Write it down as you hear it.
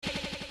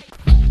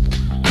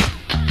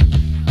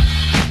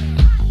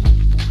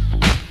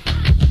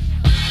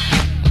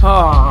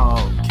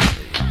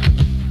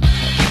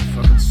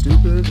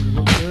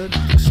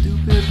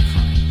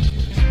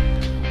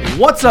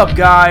What's up,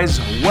 guys?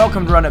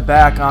 Welcome to Run It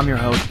Back. I'm your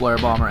host, Blair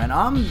Bomber, and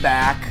I'm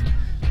back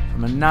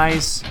from a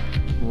nice,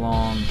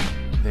 long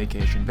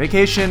vacation.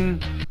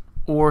 Vacation,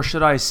 or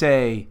should I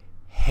say,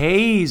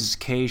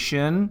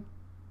 hazecation?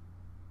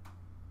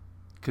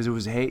 Because it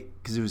was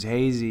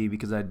hazy.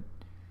 Because I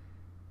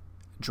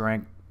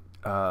drank.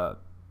 I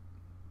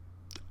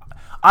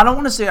don't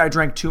want to say I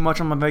drank too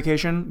much on my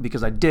vacation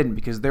because I didn't.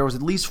 Because there was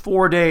at least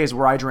 4 days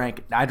where I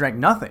drank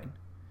nothing.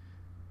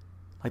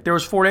 Like, there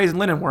was 4 days in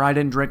Linden where I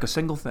didn't drink a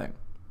single thing.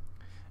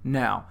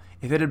 Now,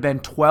 if it had been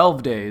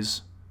 12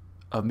 days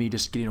of me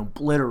just getting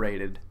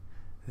obliterated,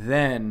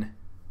 then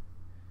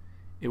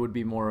it would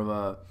be more of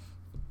a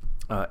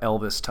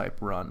Elvis type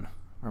run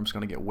where I'm just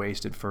going to get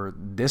wasted for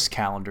this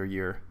calendar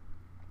year.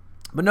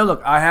 But no, look,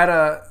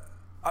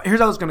 here's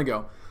how it's going to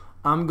go.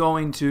 I'm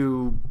going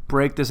to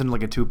break this into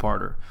like a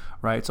two-parter,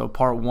 right? So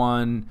part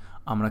one,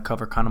 I'm going to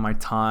cover kind of my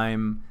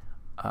time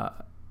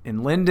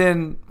in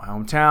Linden, my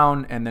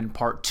hometown, and then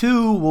part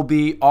two will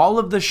be all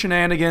of the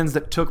shenanigans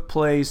that took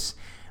place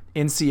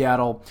in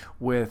Seattle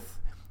with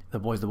the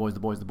boys.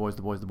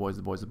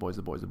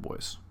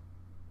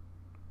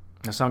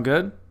 That sound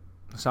good?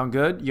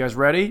 You guys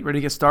ready? Ready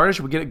to get started?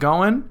 Should we get it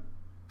going?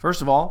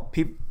 First of all,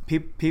 peep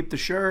the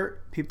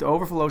shirt, peep the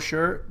Overflow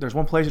shirt. There's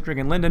one place to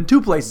drink in Linden,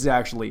 two places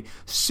actually.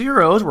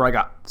 Ciro's, where I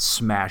got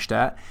smashed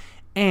at,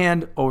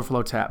 and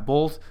Overflow Tap.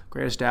 Both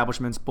great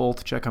establishments,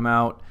 both check them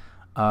out.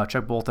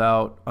 Check both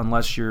out,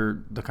 unless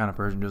you're the kind of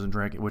person who doesn't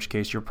drink, in which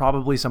case you're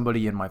probably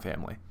somebody in my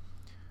family.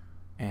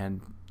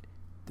 And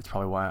that's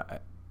probably why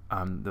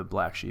I'm the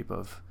black sheep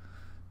of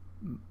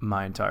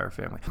my entire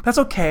family. That's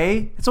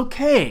okay. It's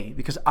okay,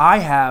 because I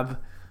have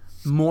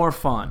more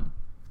fun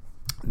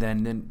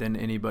than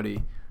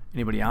anybody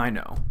I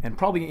know, and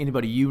probably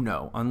anybody you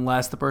know,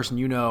 unless the person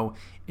you know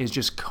is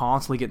just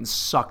constantly getting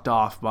sucked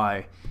off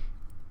by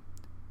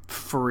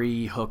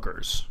free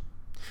hookers.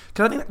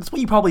 Because I think that's what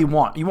you probably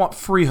want. You want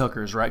free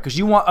hookers, right? Because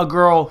you want a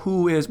girl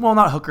who is, well,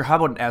 not a hooker. How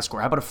about an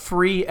escort? How about a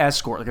free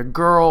escort? Like a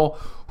girl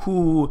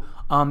who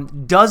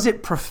does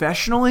it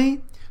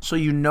professionally, so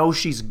you know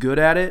she's good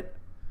at it,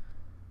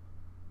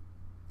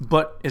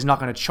 but is not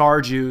going to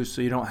charge you,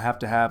 so you don't have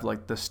to have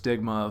like the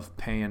stigma of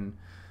paying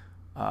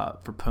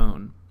for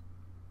poon.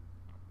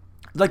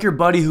 Like your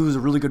buddy who's a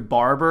really good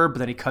barber, but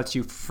then he cuts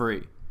you for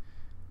free.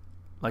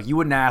 Like, you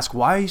wouldn't ask,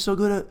 why are you so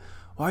good at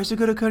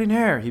cutting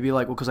hair? He'd be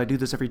like, well, because I do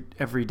this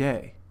every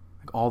day,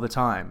 like all the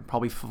time,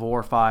 probably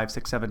 4, 5,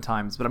 6, 7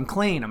 times. But I'm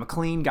clean. I'm a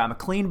clean guy. I'm a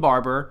clean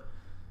barber,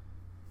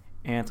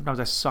 and sometimes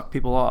I suck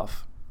people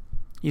off.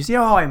 You see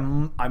how I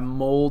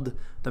mold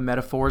the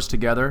metaphors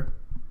together?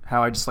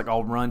 How I just like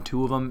I'll run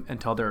two of them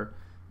until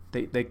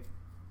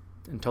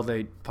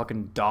they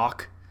fucking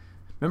dock.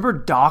 Remember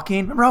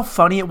docking? Remember how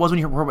funny it was when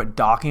you heard what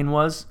docking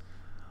was?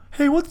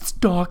 Hey, what's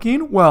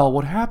docking? Well,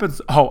 what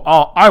happens?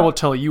 I will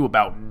tell you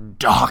about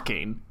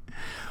docking.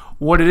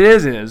 What it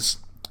is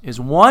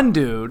one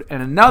dude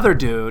and another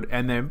dude,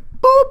 and then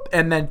boop,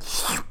 and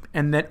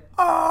then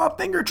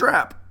finger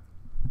trap.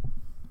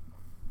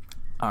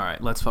 All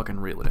right, let's fucking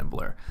reel it in,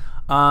 Blair.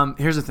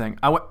 Here's the thing.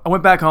 I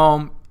went back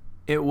home.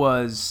 It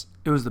was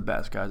the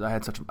best, guys. I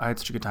had such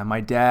a good time. My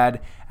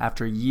dad,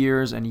 after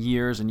years and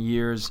years and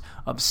years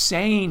of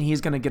saying he's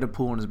gonna get a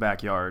pool in his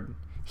backyard,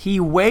 he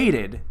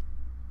waited.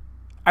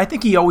 I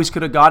think he always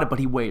could have got it, but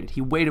he waited.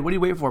 What did he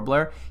wait for,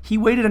 Blair? He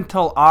waited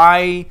until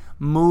I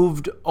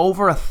moved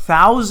over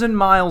 1,000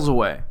 miles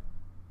away,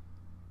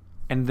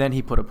 and then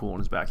he put a pool in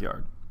his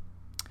backyard.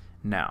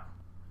 Now,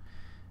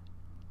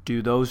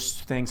 do those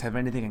things have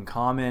anything in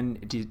common?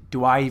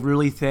 Do I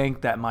really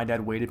think that my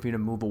dad waited for me to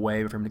move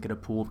away for him to get a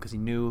pool because he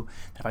knew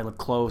that if I lived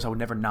close, I would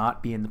never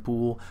not be in the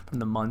pool from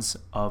the months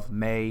of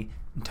May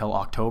until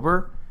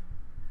October?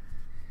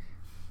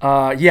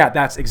 Yeah,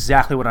 that's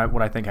exactly what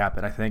I think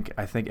happened.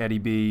 I think Eddie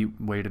B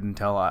waited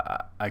until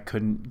I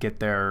couldn't get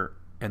there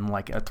in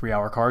like a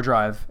 3-hour car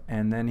drive,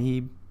 and then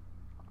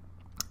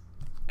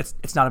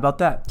it's not about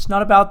that. It's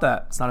not about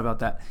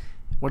that.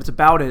 What it's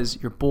about is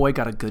your boy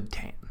got a good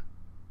tan.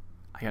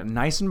 I got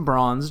nice and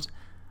bronzed.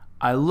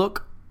 I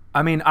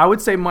would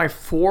say my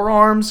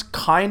forearms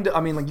like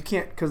you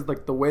can't, because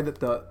like the way that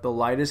the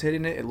light is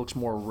hitting it looks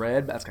more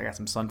red. I got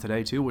some sun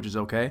today too, which is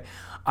okay.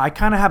 I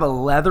kind of have a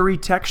leathery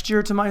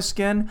texture to my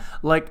skin.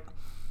 Like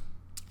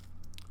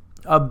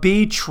a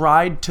bee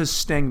tried to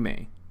sting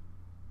me,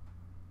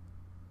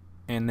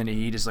 and then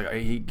he just like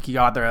he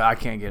got there. I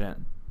can't get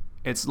in.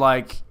 It's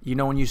like, you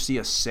know, when you see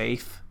a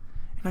safe,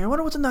 and I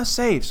wonder what's in that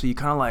safe. So you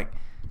kind of like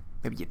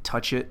maybe you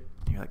touch it.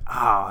 You're like,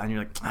 and you're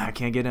like, I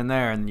can't get in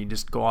there, and you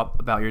just go up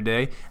about your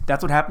day.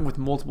 That's what happened with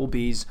multiple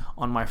bees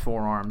on my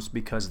forearms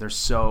because they're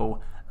so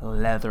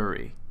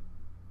leathery.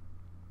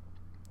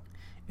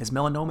 Is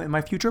melanoma in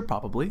my future?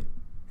 Probably.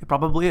 It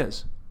probably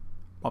is.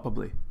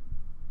 Probably.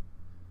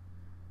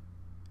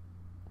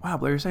 Wow,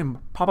 Blair, you're saying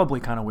probably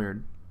kind of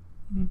weird.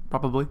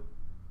 Probably.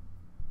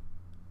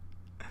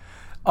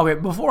 Okay,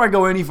 before I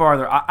go any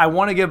farther, I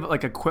want to give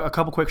like a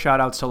couple quick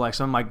shout outs to like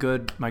some of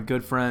my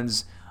good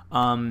friends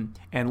and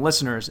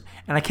listeners.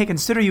 And I can't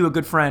consider you a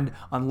good friend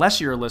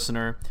unless you're a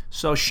listener.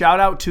 So shout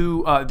out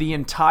to the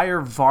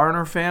entire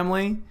Varner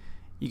family.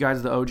 You guys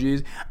are the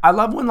OGs. I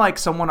love when like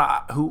someone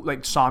who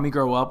like saw me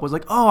grow up was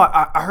like, oh,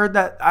 I heard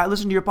that, I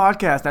listened to your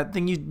podcast, that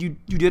thing you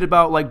did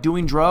about like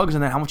doing drugs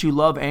and then how much you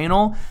love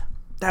anal.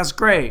 That's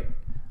great.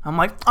 I'm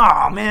like,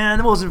 oh man,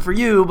 it wasn't for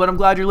you, but I'm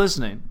glad you're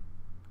listening.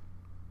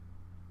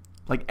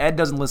 Like Ed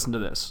doesn't listen to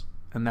this,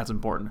 and that's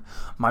important.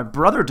 My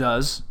brother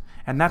does,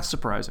 and that's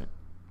surprising.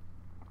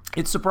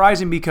 It's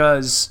surprising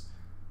because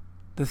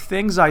the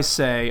things I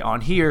say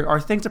on here are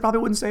things I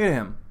probably wouldn't say to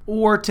him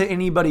or to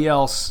anybody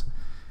else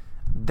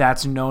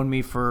that's known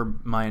me for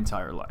my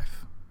entire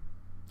life.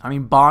 I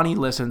mean, Bonnie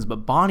listens,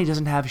 but Bonnie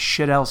doesn't have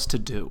shit else to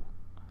do.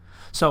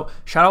 So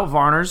shout out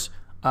Varners.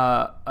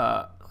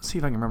 Let's see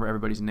if I can remember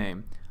everybody's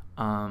name.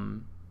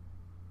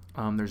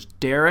 There's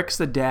Derek's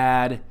the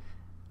dad.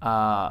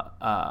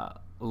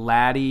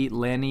 Laddie,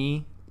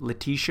 Lenny,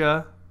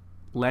 Letitia,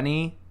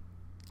 Lenny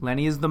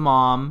is the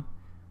mom.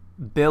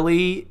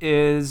 Billy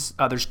is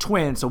there's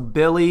twins, so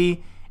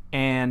Billy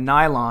and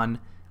Nylon.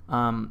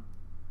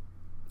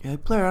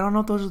 Blair, I don't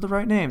know if those are the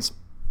right names.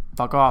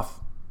 Fuck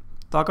off.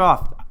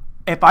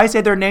 If I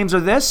say their names are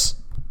this,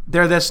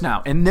 they're this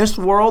now. In this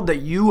world that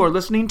you are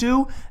listening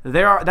to,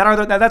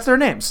 that's their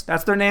names.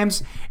 That's their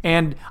names,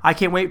 and I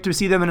can't wait to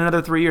see them in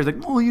another 3 years. Like,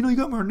 oh, you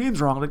got my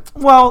names wrong. Like,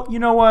 well, you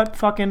know what?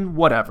 Fucking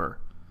whatever.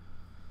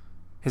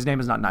 His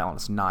name is not Nylon,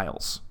 it's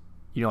Niles.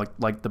 You know,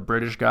 like the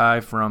British guy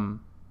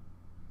from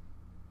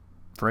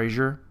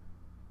Frasier.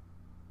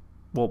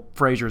 Well,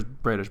 Frasier's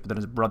British, but then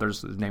his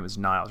brother's name is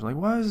Niles. You're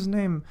like, why is his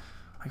name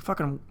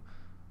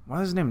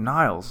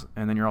Niles?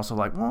 And then you're also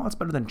like, well, that's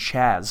better than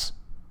Chaz.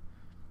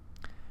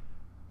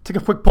 Take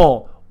a quick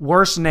poll.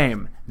 Worst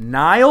name,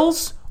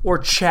 Niles or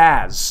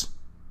Chaz?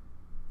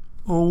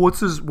 Oh, what's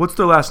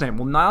their last name?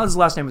 Well, Niles'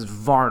 last name is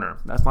Varner.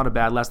 That's not a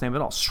bad last name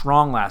at all.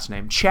 Strong last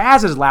name.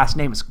 Chaz's last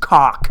name is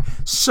Cock.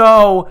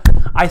 So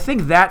I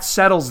think that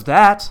settles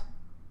that.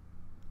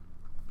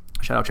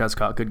 Shout out Chaz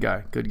Cock. Good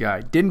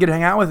guy. Didn't get to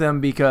hang out with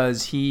him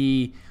because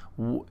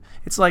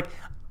it's like,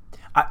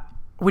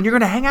 when you're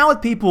going to hang out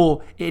with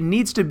people, it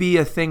needs to be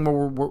a thing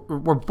where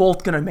we're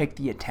both going to make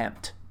the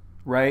attempt,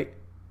 right?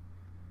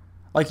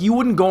 Like, you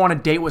wouldn't go on a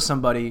date with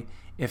somebody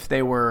if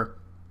they were,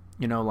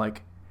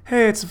 like,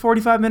 hey, it's a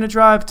 45-minute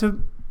drive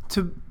to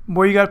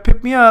where you got to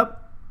pick me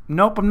up.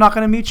 Nope, I'm not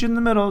going to meet you in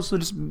the middle, so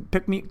just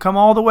come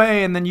all the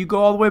way, and then you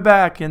go all the way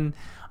back, and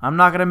I'm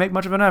not going to make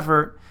much of an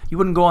effort. You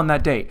wouldn't go on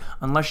that date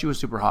unless she was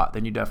super hot.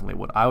 Then you definitely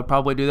would. I would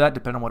probably do that,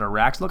 depending on what her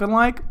rack's looking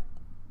like.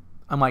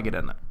 I might get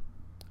in there.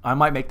 I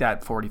might make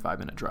that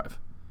 45-minute drive.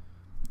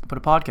 Put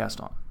a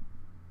podcast on.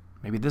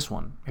 Maybe this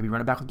one. Maybe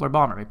Run It Back with Blair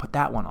Bomber. Maybe put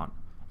that one on.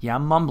 Yeah,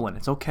 I'm mumbling.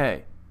 It's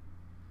okay.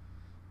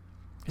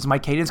 Is my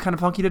cadence kind of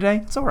funky today?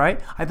 It's all right.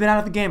 I've been out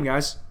of the game,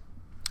 guys.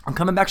 I'm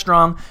coming back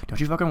strong. Don't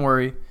you fucking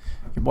worry.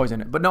 Your boy's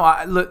in it. But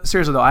no,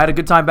 seriously, though, I had a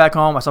good time back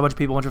home. I saw a bunch of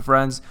people, a bunch of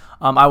friends.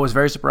 I was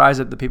very surprised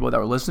at the people that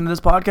were listening to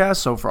this podcast.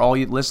 So for all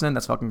you listening,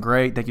 that's fucking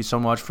great. Thank you so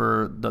much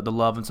for the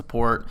love and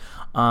support.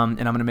 And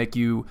I'm going to make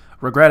you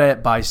regret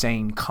it by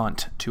saying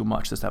cunt too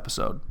much this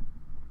episode.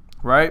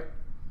 Right?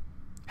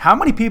 How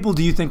many people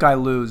do you think I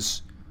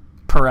lose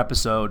per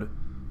episode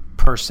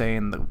per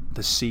saying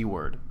the C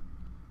word?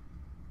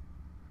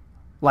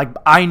 Like,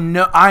 I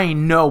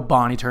know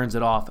Bonnie turns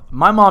it off.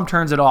 My mom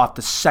turns it off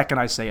the second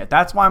I say it.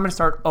 That's why I'm going to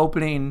start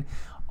opening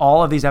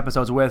all of these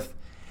episodes with,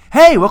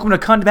 hey, welcome to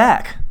Cunt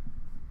Back.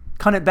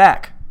 Cunt it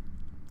back.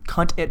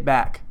 Cunt it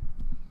back.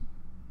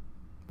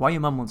 Why are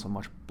you mumbling so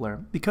much, Blair?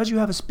 Because you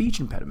have a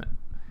speech impediment.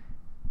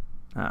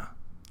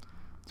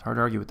 It's hard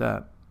to argue with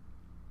that.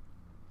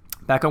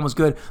 Back home was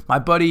good. My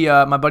buddy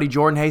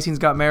Jordan Hastings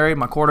got married.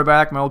 My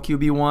quarterback, my old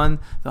QB1,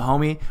 the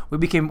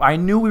homie. I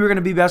knew we were going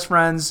to be best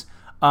friends.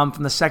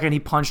 From the second he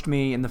punched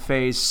me in the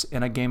face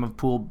in a game of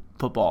pool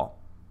football.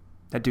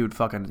 That dude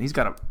he's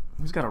got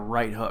a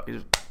right hook.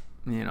 I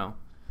knew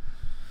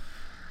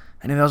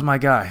that was my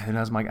guy. I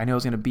knew I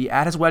was going to be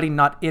at his wedding,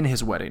 not in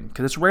his wedding.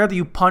 Because it's rare that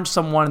you punch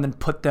someone and then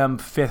put them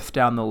fifth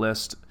down the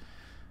list.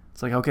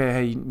 It's like, okay,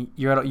 hey,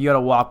 you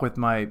gotta walk with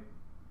my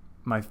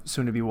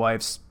soon-to-be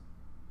wife's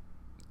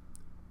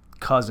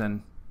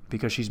cousin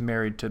because she's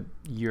married to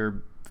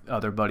your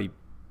other buddy,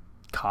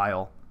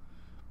 Kyle.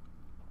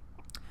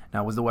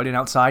 Now, was the wedding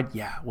outside?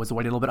 Yeah. Was the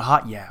wedding a little bit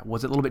hot? Yeah.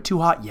 Was it a little bit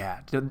too hot? Yeah.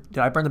 Did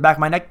I burn the back of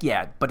my neck?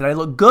 Yeah. But did I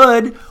look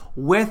good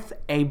with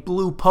a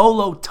blue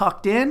polo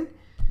tucked in?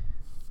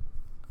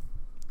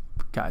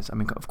 Guys, I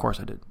mean, of course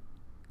I did.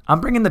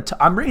 I'm bringing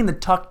the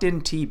tucked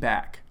in tee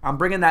back. I'm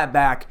bringing that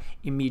back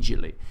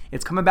immediately.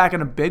 It's coming back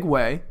in a big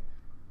way.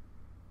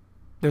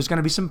 There's going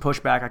to be some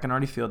pushback. I can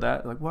already feel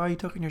that. Like, why are you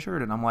tucking your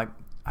shirt in? I'm like,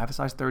 I have a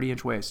size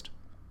 30-inch waist.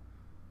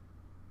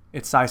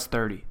 It's size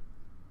 30.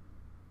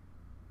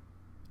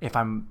 If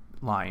I'm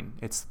lying,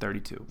 it's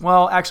 32.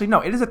 Well, actually,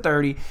 no, it is a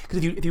 30 because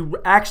if you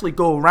actually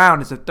go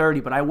around, it's a 30.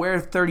 But I wear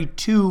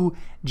 32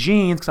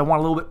 jeans because I want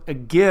a little bit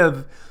of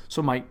give,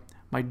 so my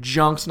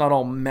junk's not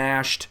all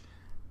mashed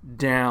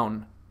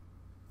down.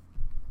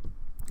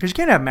 Because you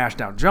can't have mashed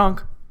down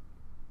junk.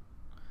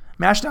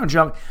 Mashdown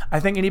junk. I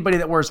think anybody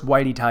that wears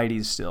whitey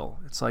tighties still,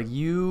 it's like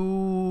you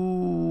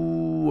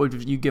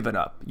give it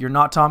up. You're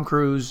not Tom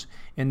Cruise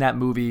in that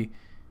movie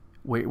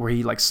where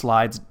he like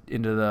slides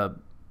into the.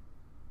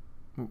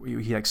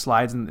 He like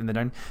slides in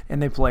the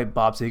and they play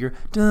Bob Seger.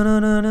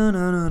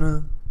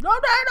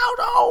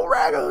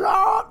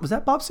 Was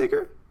that Bob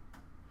Seger?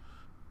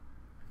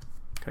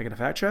 Can I get a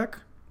fact check?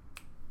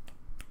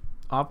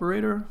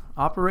 Operator,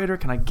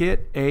 can I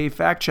get a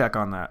fact check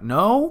on that?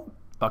 No?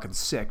 Fucking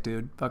sick,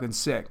 dude. Fucking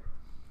sick.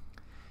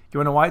 You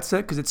wanna know why it's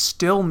sick? Because it's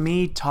still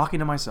me talking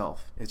to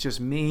myself. It's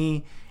just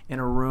me in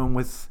a room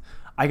with.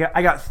 I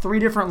got 3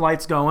 different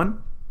lights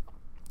going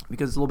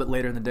because it's a little bit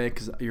later in the day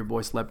because your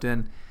boy slept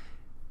in.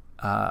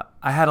 It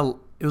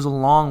was a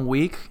long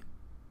week,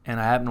 and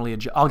I haven't really.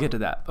 I'll get to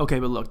that. Okay,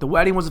 but look, the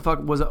wedding was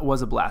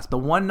a blast. The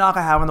one knock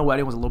I have on the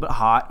wedding was a little bit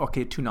hot.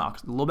 Okay, 2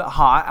 knocks. A little bit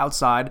hot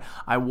outside.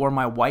 I wore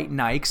my white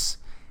Nikes,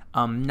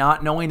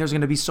 not knowing there's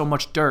going to be so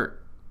much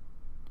dirt.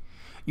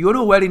 You go to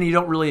a wedding and you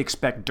don't really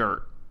expect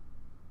dirt.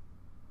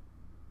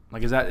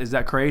 Like, is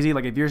that crazy?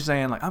 Like, if you're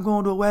saying like I'm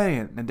going to a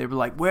wedding and they were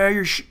like, wear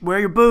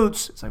your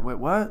boots. It's like, wait,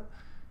 what?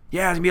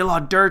 Yeah, there's gonna be a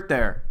lot of dirt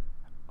there.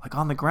 Like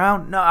on the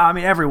ground? No, I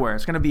mean everywhere.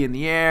 It's going to be in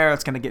the air.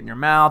 It's going to get in your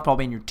mouth,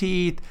 probably in your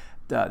teeth.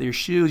 Your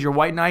shoes, your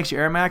white Nikes,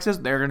 your Air Maxes,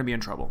 they're going to be in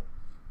trouble.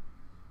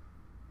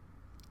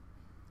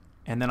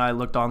 And then I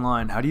looked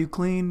online. How do you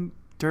clean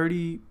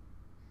dirty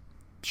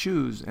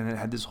shoes? And it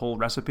had this whole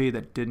recipe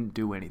that didn't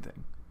do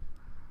anything.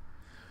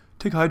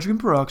 Take hydrogen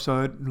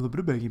peroxide and a little bit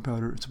of baking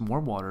powder and some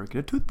warm water. Get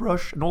a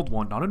toothbrush, an old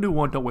one, not a new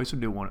one. Don't waste a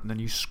new one. And then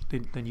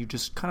you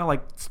just kind of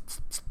like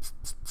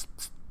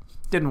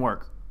didn't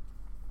work.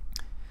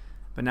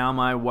 But now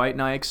my white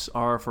Nikes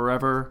are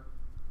forever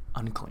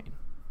unclean.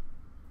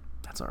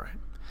 That's all right.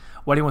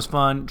 Wedding was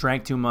fun.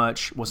 Drank too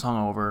much. Was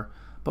hungover,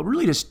 but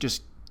really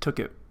just took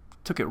it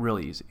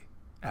really easy.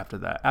 After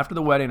that, after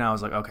the wedding, I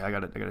was like, okay, I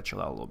gotta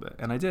chill out a little bit,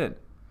 and I did.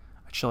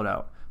 I chilled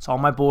out. Saw all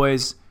my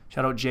boys.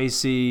 Shout out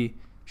JC.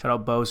 Shout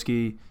out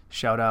Boski.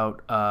 Shout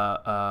out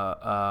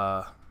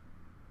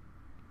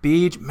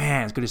Beach.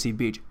 Man, it's good to see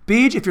Beach.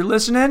 Beach, if you're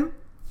listening,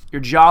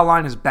 your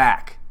jawline is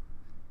back.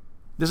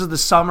 This is the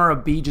summer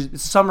of Beach.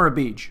 It's summer of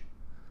Beach.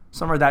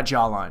 Summer of that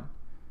jawline.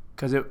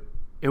 Because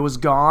it was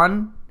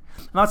gone.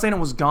 I'm not saying it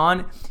was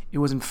gone. It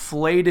was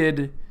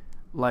inflated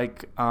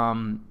like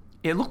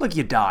it looked like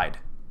you died.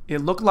 It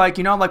looked like,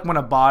 you know, like when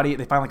a body,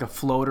 they find like a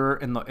floater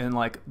in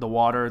like the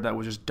water that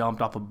was just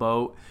dumped off a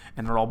boat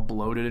and they're all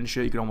bloated and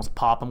shit. You could almost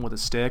pop them with a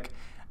stick.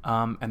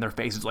 And their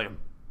face is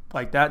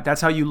like that.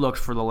 That's how you looked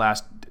for the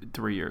last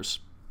 3 years.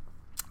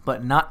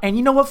 But not, and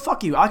you know what?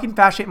 Fuck you. I can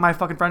fat shame my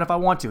fucking friend if I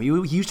want to. He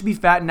used to be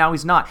fat and now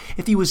he's not.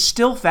 If he was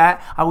still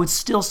fat, I would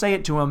still say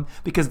it to him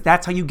because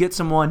that's how you get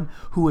someone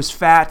who is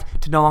fat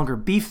to no longer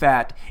be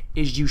fat,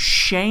 is you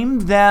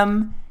shame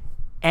them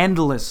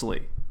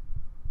endlessly.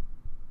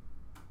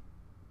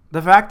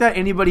 The fact that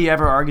anybody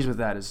ever argues with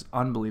that is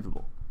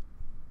unbelievable.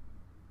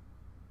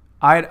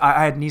 I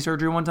had knee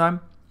surgery one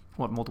time.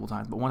 Well, multiple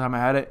times, but one time I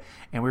had it,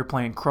 and we were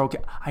playing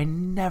croquet. I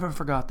never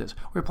forgot this.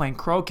 We were playing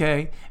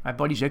croquet. My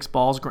buddy Jake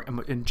Balls,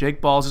 and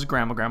Jake Balls'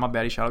 Grandma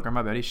Betty. Shout out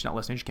Grandma Betty. She's not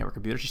listening. She can't work a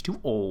computer. She's too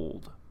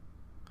old.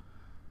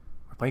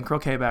 We're playing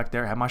croquet back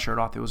there. I had my shirt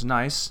off. It was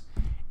nice.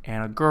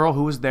 And a girl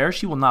who was there,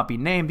 she will not be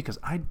named because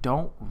I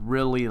don't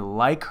really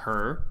like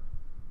her,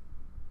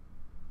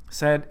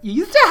 said, "You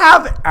used to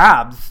have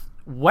abs.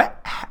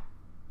 What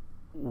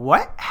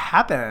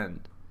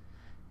happened?"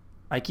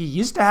 Like, you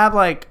used to have,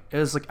 like, it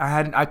was like I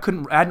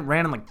hadn't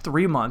ran in like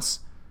 3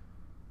 months.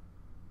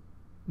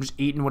 I'm just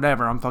eating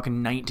whatever. I'm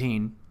fucking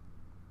 19.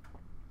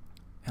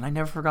 And I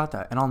never forgot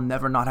that. And I'll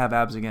never not have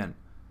abs again.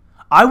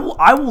 I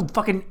will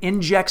fucking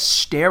inject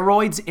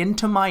steroids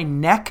into my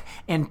neck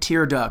and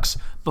tear ducts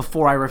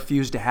before I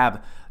refuse to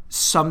have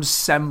some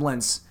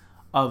semblance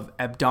of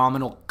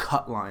abdominal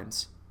cut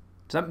lines.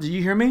 Do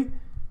you hear me?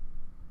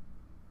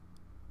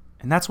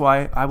 And that's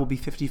why I will be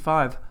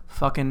 55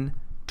 fucking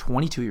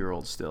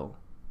 22-year-olds still.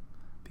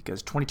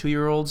 Because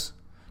 22-year-olds,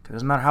 because it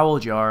doesn't matter how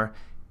old you are,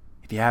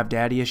 if you have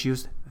daddy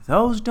issues,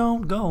 those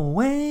don't go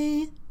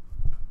away.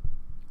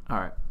 All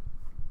right.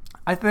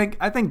 I think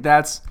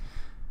that's,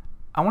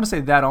 I want to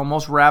say that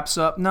almost wraps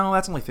up. No,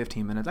 that's only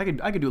 15 minutes. I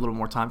could do a little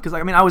more time because,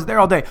 I mean, I was there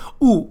all day.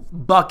 Ooh,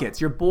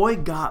 buckets. Your boy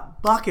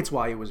got buckets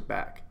while he was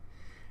back.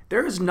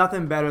 There is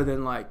nothing better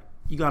than, like,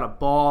 you got a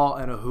ball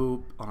and a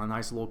hoop on a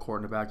nice little court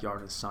in the backyard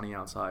and it's sunny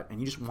outside and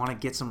you just want to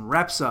get some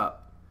reps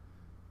up.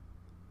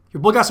 Your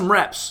boy got some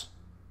reps.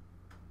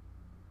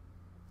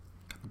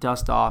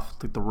 Dust off,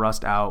 take the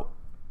rust out.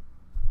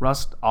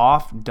 Rust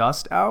off,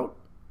 dust out?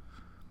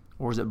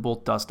 Or is it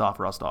both dust off,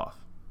 rust off?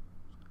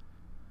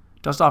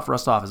 Dust off,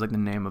 rust off is like the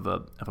name of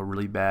a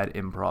really bad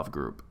improv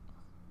group.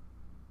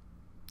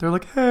 They're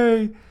like,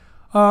 hey,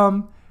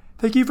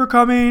 thank you for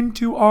coming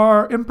to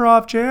our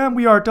improv jam.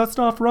 We are Dust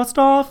Off, Rust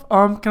Off.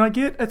 Can I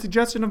get a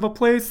suggestion of a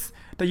place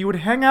that you would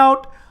hang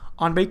out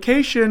on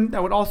vacation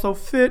that would also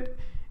fit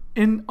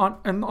in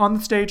on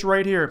the stage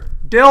right here?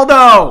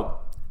 Dildo!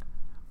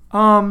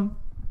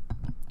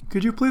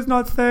 Could you please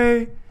not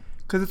say,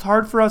 because it's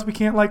hard for us, we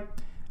can't, like,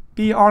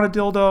 be on a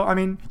dildo? I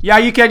mean, yeah,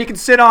 you can. You can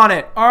sit on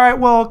it. All right,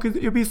 well,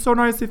 it'd be so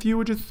nice if you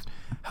would just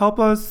help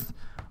us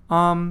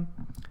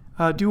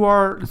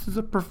this is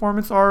a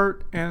performance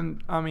art,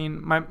 and I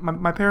mean,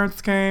 my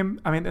parents came,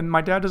 I mean, and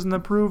my dad doesn't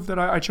approve that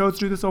I chose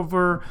to do this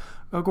over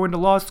going to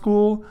law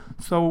school,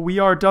 so we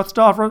are dust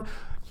off.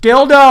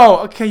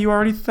 Dildo! Okay, you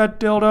already said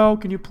dildo.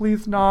 Can you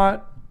please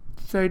not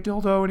say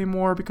dildo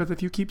anymore? Because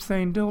if you keep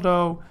saying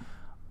dildo,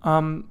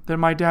 then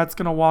my dad's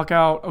gonna walk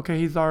out. Okay,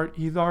 he's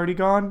already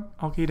gone?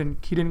 Okay,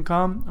 he didn't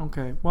come?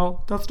 Okay,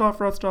 well, dust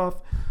off, rust off.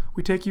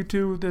 We take you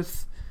to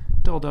this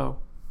dildo.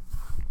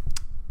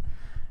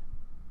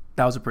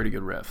 That was a pretty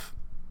good riff.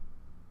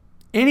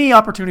 Any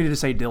opportunity to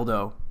say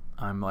dildo,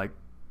 I'm gonna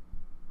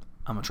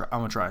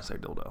try and say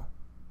dildo.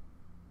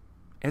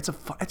 It's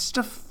just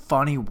a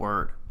funny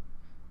word.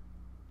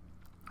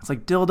 It's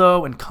like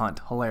dildo and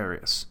cunt,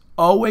 hilarious.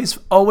 Always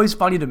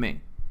funny to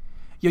me.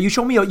 Yo, you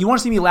want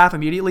to see me laugh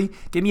immediately?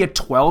 Give me a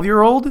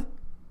 12-year-old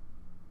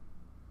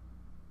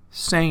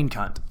saying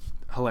cunt,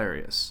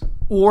 hilarious.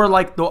 Or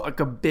like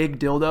a big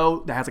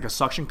dildo that has like a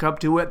suction cup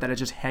to it that is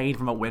just hanging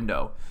from a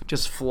window,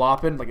 just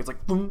flopping, like it's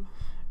like boom,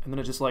 and then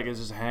it just like is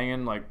just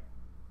hanging like.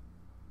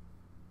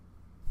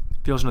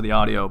 If you listen to the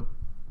audio,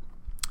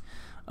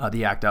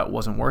 the act out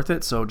wasn't worth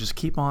it, so just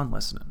keep on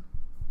listening.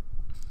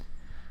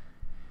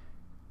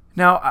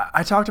 Now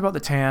I talked about the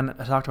tan,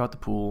 I talked about the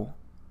pool.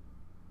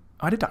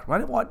 I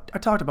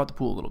talked about the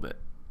pool a little bit,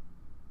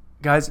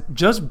 guys.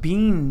 Just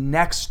being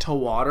next to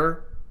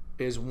water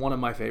is one of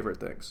my favorite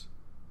things.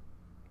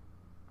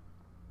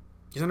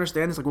 You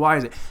understand this? Like, why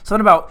is it?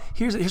 Something about,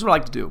 here's what I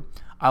like to do.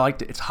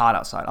 It's hot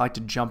outside. I like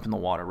to jump in the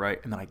water, right?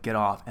 And then I get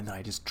off, and then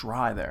I just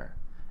dry there.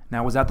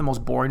 Now, was that the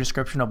most boring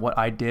description of what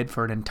I did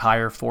for an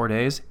entire 4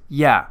 days?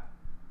 Yeah.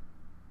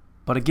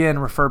 But again,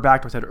 refer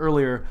back to what I said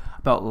earlier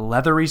about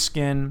leathery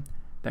skin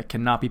that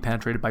cannot be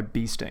penetrated by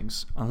bee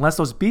stings. Unless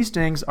those bee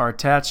stings are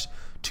attached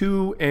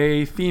to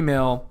a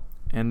female,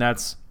 and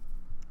that's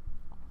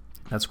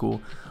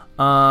cool.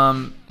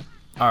 All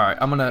right,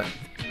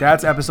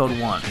 that's episode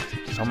 1.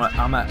 So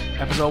I'm at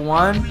episode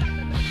 1.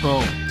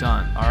 Boom,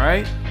 done. All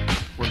right,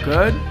 we're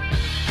good.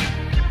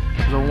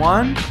 Episode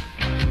 1,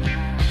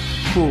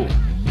 cool.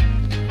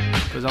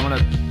 Because I'm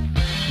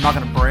not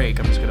gonna break.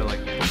 I'm just gonna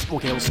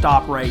we'll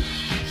stop right